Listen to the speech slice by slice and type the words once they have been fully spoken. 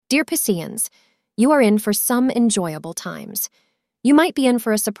Dear Pisceans, you are in for some enjoyable times. You might be in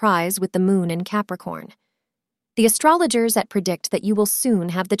for a surprise with the moon in Capricorn. The astrologers predict that you will soon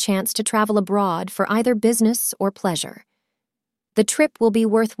have the chance to travel abroad for either business or pleasure. The trip will be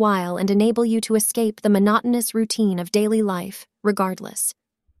worthwhile and enable you to escape the monotonous routine of daily life, regardless.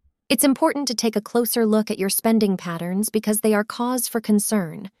 It's important to take a closer look at your spending patterns because they are cause for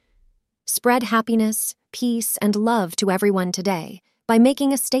concern. Spread happiness, peace, and love to everyone today by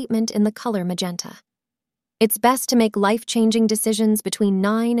making a statement in the color magenta. It's best to make life-changing decisions between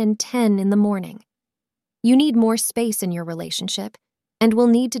 9 and 10 in the morning. You need more space in your relationship and will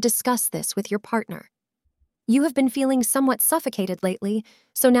need to discuss this with your partner. You have been feeling somewhat suffocated lately,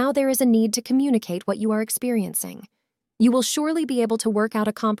 so now there is a need to communicate what you are experiencing. You will surely be able to work out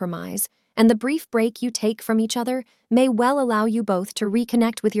a compromise, and the brief break you take from each other may well allow you both to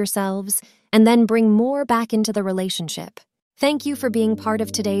reconnect with yourselves and then bring more back into the relationship. Thank you for being part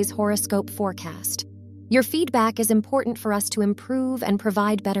of today's horoscope forecast. Your feedback is important for us to improve and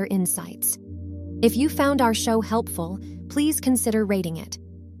provide better insights. If you found our show helpful, please consider rating it.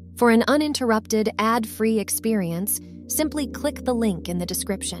 For an uninterrupted, ad-free experience, simply click the link in the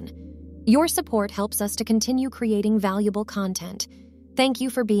description. Your support helps us to continue creating valuable content. Thank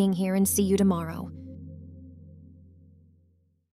you for being here and see you tomorrow.